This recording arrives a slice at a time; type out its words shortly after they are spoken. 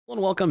And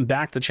welcome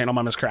back to the channel.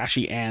 My name is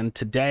Krashy, and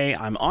today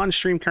I'm on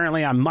stream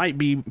currently. I might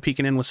be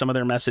peeking in with some of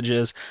their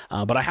messages,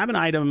 but I have an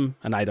I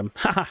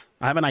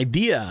have an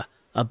idea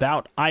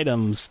about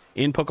items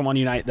in Pokemon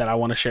Unite that I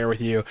want to share with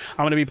you.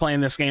 I'm going to be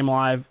playing this game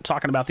live,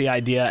 talking about the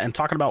idea and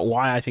talking about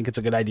why I think it's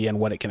a good idea and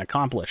what it can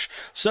accomplish.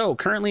 So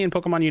currently in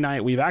Pokemon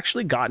Unite, we've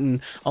actually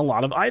gotten a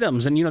lot of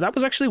items, and that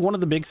was actually one of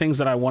the big things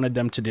that I wanted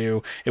them to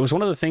do. It was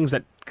one of the things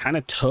that kind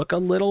of took a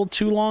little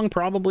too long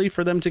probably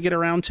for them to get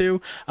around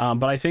to,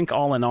 but I think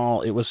all in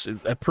all it was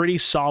a pretty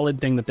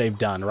solid thing that they've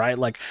done, right?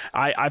 Like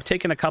I've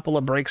taken a couple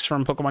of breaks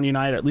from Pokemon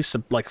Unite, at least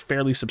like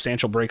fairly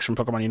substantial breaks from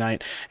Pokemon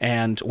Unite,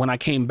 and when I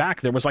came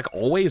back there was like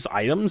always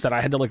items that I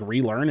had to like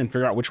relearn and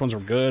figure out which ones were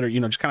good, or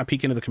just kind of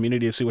peek into the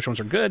community to see which ones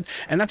are good,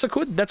 and that's a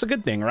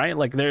good thing, right?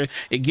 Like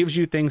it gives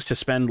you things to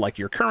spend like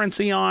your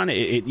currency on.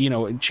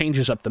 It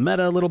changes up the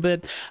meta a little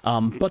bit,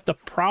 but the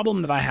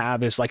problem that I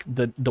have is like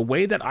the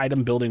way that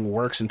item building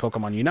works in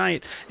Pokemon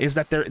Unite is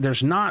that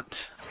there's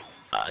not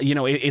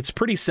it's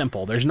pretty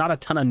simple. There's not a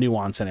ton of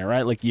nuance in it,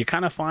 right? Like you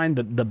kind of find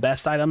the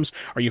best items,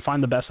 or you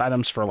find the best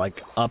items for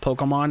like a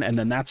Pokemon, and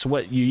then that's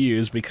what you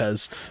use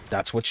because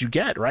that's what you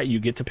get, right? You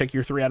get to pick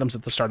your 3 items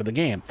at the start of the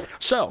game.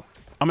 So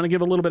I'm going to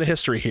give a little bit of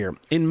history here.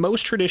 In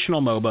most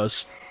traditional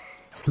MOBAs,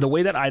 the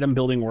way that item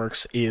building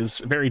works is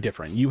very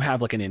different. You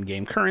have like an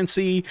in-game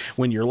currency.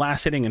 When you're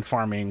last hitting and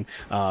farming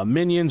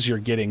minions, you're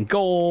getting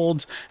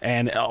gold,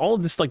 and all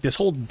of this, like this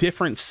whole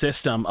different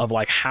system of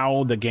like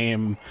how the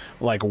game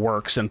like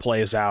works and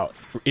plays out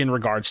in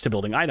regards to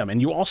building item. And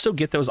you also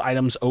get those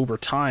items over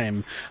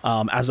time,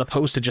 as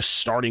opposed to just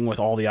starting with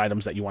all the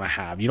items that you want to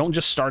have. You don't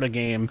just start a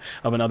game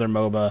of another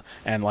MOBA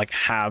and like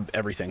have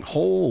everything.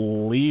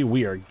 Holy,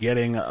 we are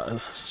getting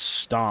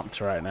stomped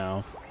right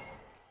now.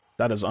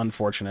 That is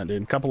unfortunate,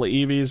 dude. A couple of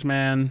EVs,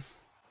 man.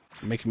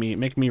 Make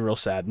me real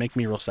sad. Make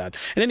me real sad.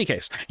 In any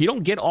case, you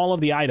don't get all of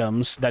the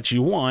items that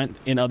you want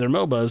in other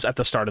MOBAs at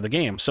the start of the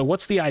game. So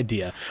what's the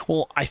idea?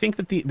 Well, I think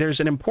that there's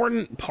an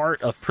important part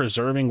of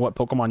preserving what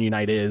Pokemon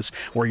Unite is,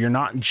 where you're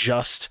not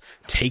just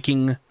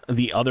taking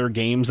the other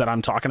games that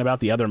I'm talking about,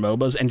 the other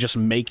MOBAs, and just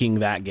making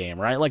that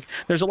game, right? Like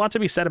there's a lot to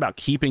be said about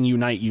keeping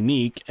Unite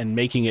unique and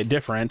making it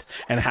different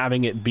and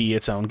having it be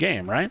its own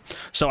game, right?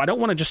 So I don't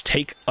want to just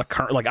take I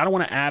don't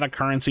want to add a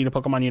currency to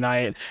Pokemon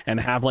Unite and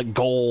have like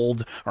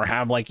gold or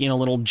have like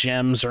little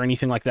gems or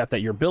anything like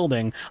that you're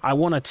building. I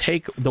want to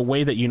take the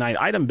way that Unite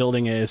item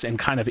building is and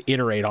kind of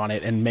iterate on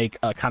it and make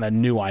a kind of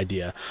new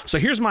idea. So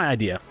here's my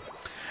idea.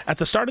 At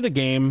the start of the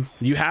game,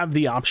 you have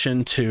the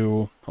option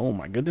to... Oh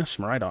my goodness,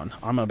 Maridon.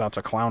 I'm about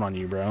to clown on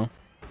you, bro.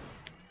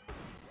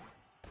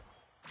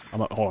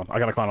 Hold on, I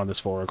gotta clown on this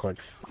fool real quick.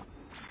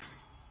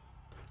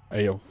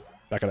 Hey, yo.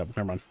 Back it up.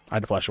 Never mind. I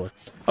had to flash away.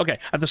 Okay,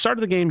 at the start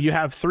of the game, you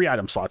have 3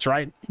 item slots,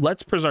 right?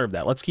 Let's preserve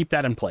that. Let's keep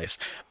that in place.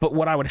 But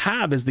what I would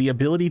have is the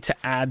ability to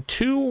add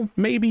 2,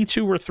 maybe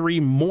 2 or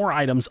 3 more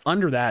items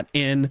under that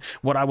in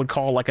what I would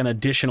call like an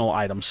additional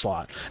item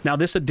slot. Now,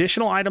 this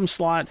additional item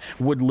slot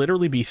would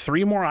literally be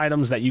 3 more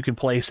items that you could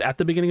place at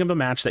the beginning of a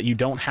match that you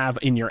don't have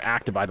in your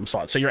active item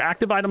slot. So your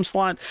active item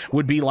slot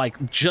would be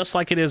like just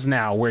like it is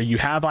now, where you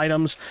have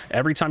items.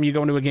 Every time you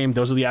go into a game,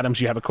 those are the items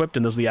you have equipped,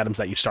 and those are the items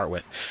that you start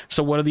with.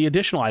 So what are the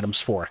additional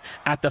items for?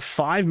 At the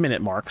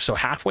 5-minute mark, so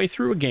halfway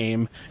through a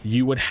game,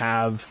 you would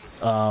have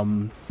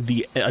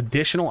the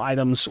additional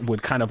items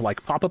would kind of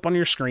like pop up on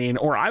your screen,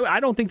 or I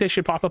don't think they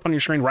should pop up on your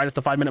screen right at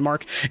the 5-minute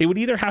mark. It would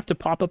either have to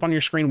pop up on your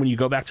screen when you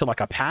go back to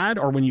like a pad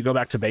or when you go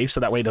back to base, so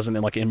that way it doesn't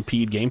like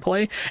impede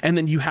gameplay, and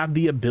then you have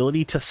the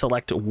ability to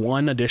select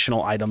 1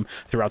 additional item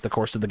throughout the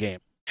course of the game.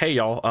 Hey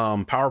y'all,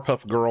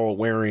 Powerpuff Girl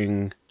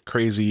wearing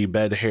crazy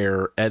bed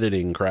hair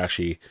editing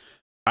Krashy.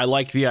 I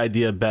like the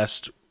idea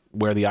best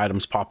where the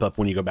items pop up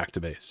when you go back to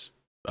base.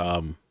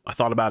 I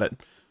thought about it.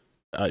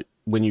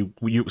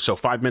 So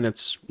 5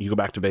 minutes, you go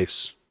back to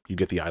base, you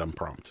get the item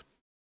prompt.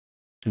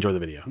 Enjoy the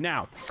video.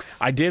 Now,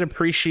 I did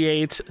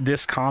appreciate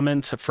this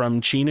comment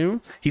from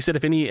Chinu. He said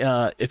if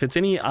it's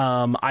any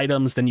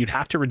items, then you'd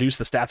have to reduce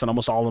the stats on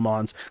almost all the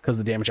mons because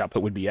the damage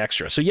output would be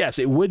extra. So yes,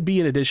 it would be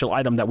an additional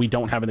item that we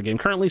don't have in the game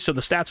currently, so the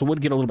stats would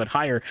get a little bit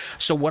higher.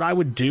 So what I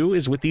would do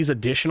is with these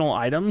additional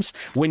items,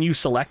 when you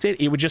select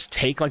it, it would just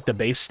take like the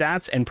base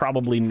stats and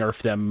probably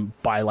nerf them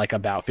by like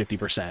about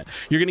 50%.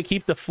 You're going to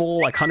keep the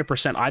full like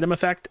 100% item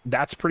effect.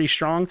 That's pretty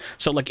strong.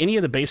 So like any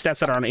of the base stats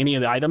that are on any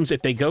of the items,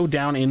 if they go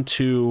down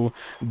into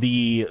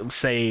the,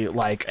 say,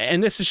 like,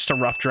 and this is just a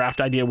rough draft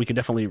idea, we could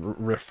definitely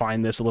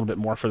refine this a little bit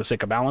more for the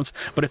sake of balance,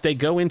 but if they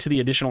go into the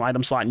additional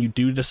item slot and you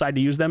do decide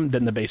to use them,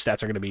 then the base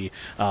stats are going to be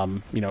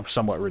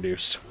somewhat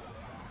reduced.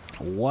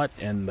 What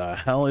in the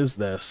hell is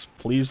this?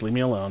 Please leave me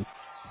alone.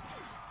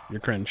 You're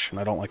cringe and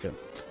I don't like it.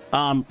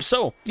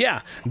 So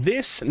yeah,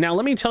 now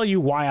let me tell you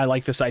why I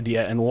like this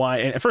idea and why,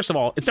 and first of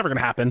all, it's never going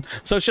to happen.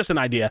 So it's just an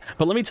idea,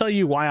 but let me tell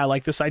you why I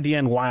like this idea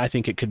and why I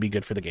think it could be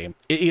good for the game.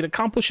 It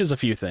accomplishes a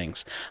few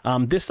things.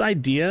 This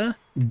idea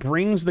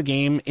brings the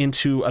game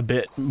into a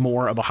bit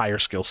more of a higher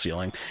skill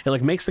ceiling. It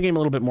like makes the game a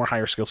little bit more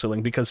higher skill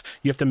ceiling because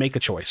you have to make a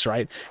choice,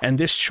 right? And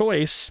this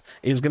choice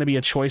is going to be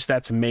a choice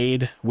that's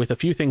made with a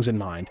few things in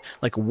mind.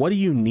 Like, what do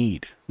you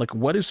need? Like,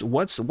 what is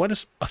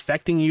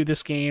affecting you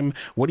this game?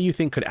 What do you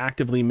think could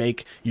actively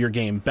make your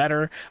game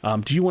better?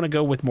 Do you want to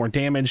go with more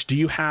damage? Do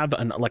you have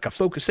a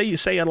focus?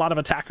 Say a lot of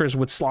attackers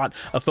would slot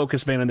a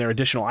focus band in their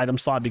additional item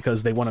slot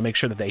because they want to make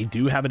sure that they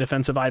do have a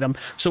defensive item.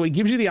 So it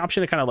gives you the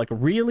option to kind of like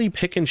really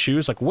pick and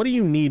choose. Like, what do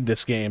you need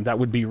this game that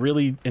would be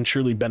really and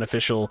truly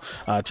beneficial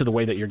to the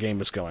way that your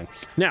game is going?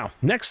 Now,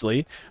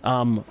 nextly,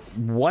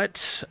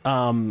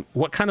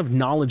 what kind of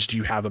knowledge do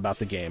you have about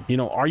the game? You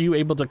know, are you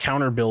able to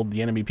counter build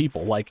the enemy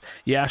people? Like,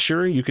 yeah,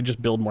 sure, you could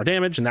just build more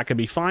damage and that could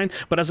be fine.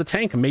 But as a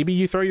tank, maybe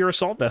you throw your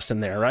assault vest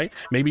in there, right?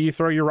 Maybe you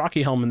throw your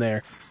Rocky helm in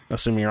there,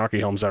 assuming your Rocky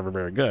helm's ever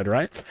very good,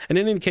 right? And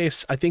in any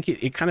case, I think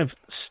it kind of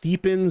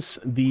steepens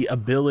the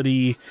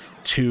ability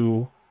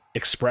to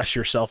express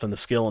yourself and the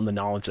skill and the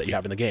knowledge that you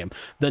have in the game.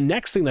 The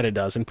next thing that it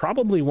does, and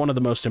probably one of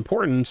the most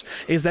important,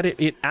 is that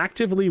it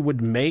actively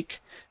would make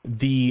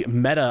the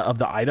meta of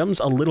the items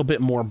a little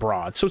bit more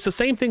broad. So it's the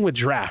same thing with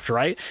draft,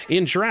 right?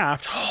 In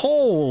draft,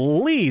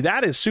 holy,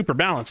 that is super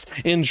balanced.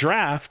 In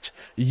draft,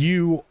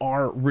 you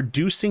are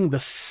reducing the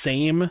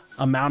same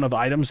amount of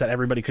items that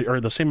everybody could,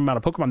 or the same amount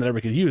of Pokemon that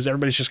everybody could use.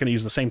 Everybody's just going to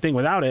use the same thing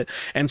without it.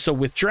 And so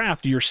with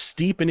draft, you're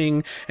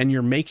steepening and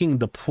you're making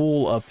the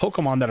pool of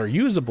Pokemon that are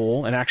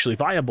usable and actually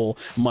viable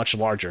much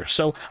larger.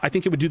 So I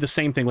think it would do the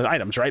same thing with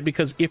items, right?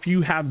 Because if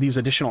you have these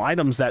additional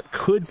items that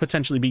could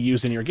potentially be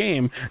used in your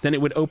game, then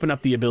it would open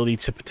up the ability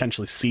to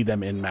potentially see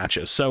them in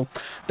matches. So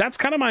that's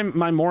kind of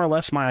my more or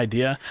less my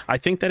idea. I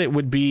think that it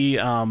would be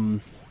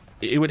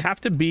it would have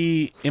to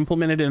be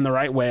implemented in the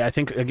right way. I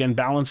think, again,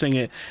 balancing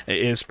it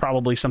is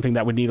probably something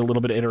that would need a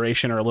little bit of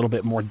iteration or a little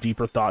bit more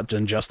deeper thought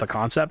than just the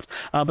concept.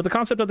 But the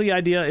concept of the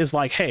idea is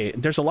like, hey,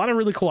 there's a lot of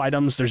really cool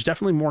items. There's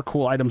definitely more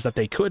cool items that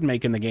they could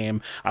make in the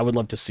game. I would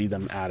love to see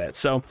them at it.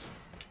 So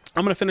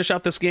I'm going to finish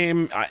out this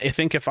game. I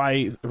think if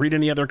I read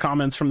any other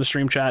comments from the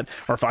stream chat,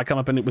 or if I come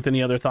up with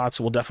any other thoughts,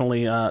 we'll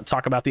definitely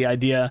talk about the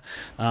idea.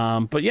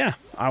 But yeah,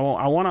 I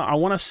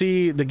want to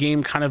see the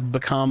game kind of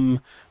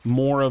become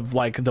more of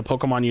like the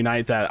Pokemon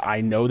Unite that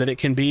I know that it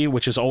can be,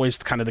 which is always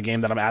kind of the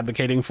game that I'm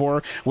advocating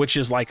for, which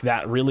is like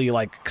that really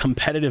like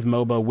competitive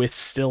MOBA with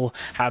still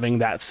having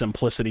that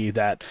simplicity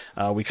that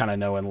we kind of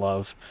know and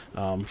love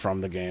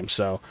from the game.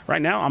 So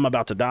right now I'm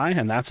about to die,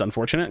 and that's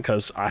unfortunate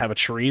because I have a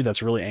tree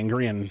that's really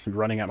angry and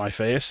running at my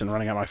face and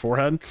running at my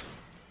forehead.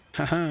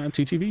 Haha,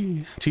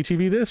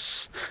 TTV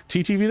this,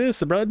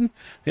 bud.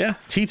 Yeah,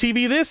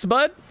 TTV this,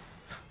 bud.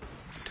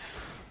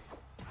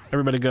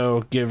 Everybody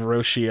go give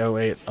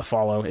Roshi08 a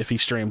follow if he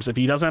streams. If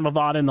he doesn't have a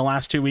VOD in the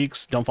last 2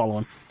 weeks, don't follow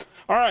him.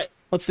 All right,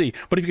 let's see.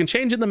 But if you can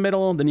change in the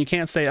middle, then you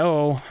can't say,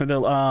 oh,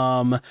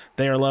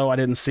 they are low. I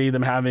didn't see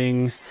them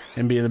having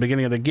him be in the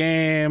beginning of the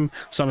game.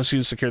 So I'm just going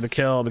to secure the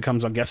kill. It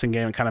becomes a guessing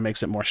game. It kind of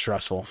makes it more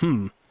stressful.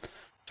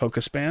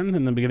 Focus ban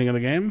in the beginning of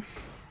the game.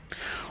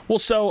 Well,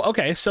 so,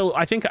 okay, so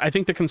I think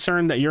the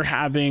concern that you're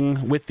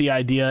having with the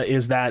idea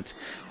is that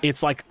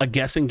it's like a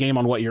guessing game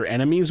on what your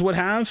enemies would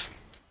have.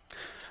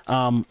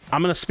 I'm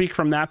going to speak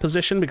from that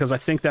position because I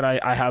think that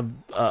I have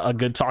a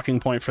good talking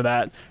point for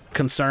that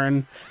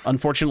concern.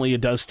 Unfortunately,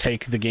 it does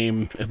take the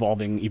game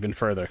evolving even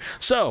further.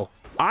 So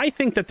I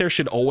think that there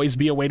should always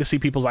be a way to see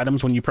people's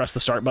items when you press the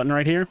start button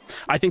right here.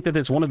 I think that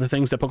it's one of the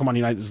things that Pokemon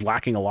Unite is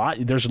lacking a lot.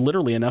 There's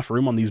literally enough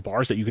room on these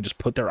bars that you could just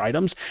put their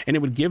items, and it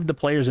would give the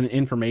players an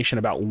information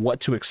about what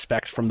to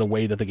expect from the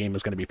way that the game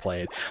is going to be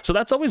played. So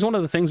that's always one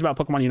of the things about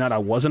Pokemon Unite I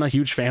wasn't a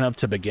huge fan of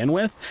to begin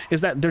with,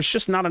 is that there's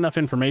just not enough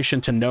information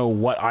to know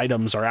what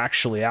items are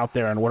actually out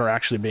there and what are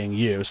actually being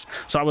used.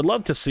 So I would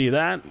love to see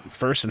that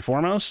first and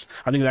foremost.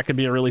 I think that could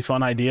be a really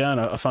fun idea and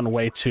a fun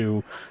way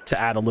to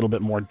add a little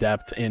bit more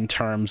depth in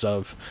terms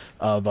of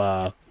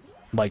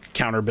like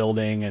counter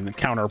building and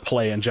counter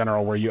play in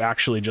general, where you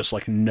actually just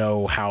like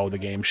know how the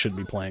game should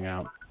be playing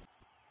out.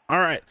 All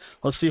right,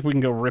 let's see if we can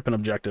go rip an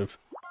objective,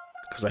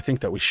 because I think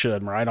that we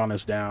should. Maridon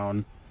is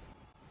down.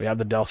 We have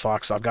the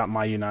Delphox. I've got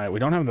my Unite. We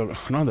don't have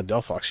the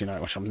Delphox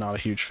Unite, which I'm not a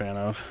huge fan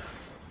of.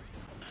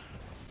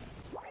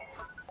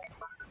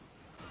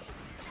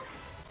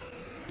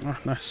 Oh,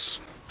 nice.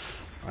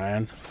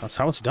 Man, that's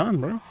how it's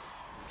done, bro.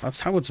 That's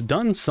how it's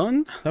done,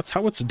 son. That's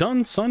how it's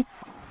done, son.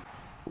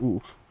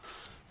 Ooh.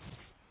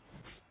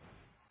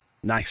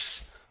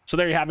 Nice. So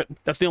there you have it.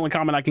 That's the only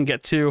comment I can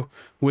get to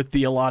with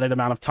the allotted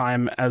amount of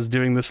time as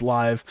doing this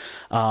live.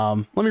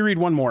 Let me read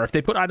one more. If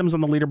they put items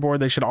on the leaderboard,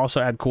 they should also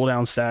add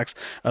cooldown stacks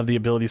of the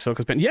ability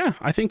Focus Band. Yeah,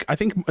 I think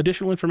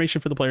additional information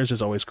for the players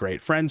is always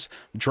great. Friends,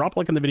 drop a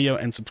like in the video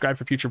and subscribe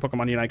for future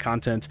Pokemon Unite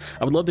content.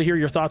 I would love to hear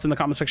your thoughts in the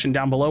comment section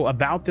down below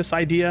about this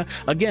idea.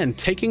 Again,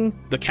 taking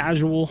the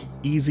casual,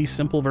 easy,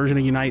 simple version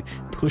of Unite,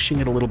 pushing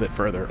it a little bit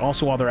further.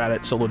 Also, while they're at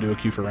it, solo duo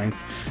queue for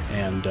ranked.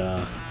 And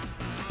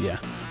yeah.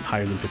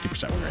 higher than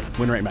 50% win rate.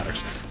 Win rate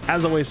matters.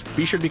 As always,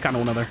 be sure to be kind to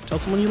one another. Tell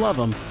someone you love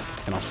them,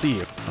 and I'll see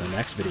you on the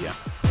next video.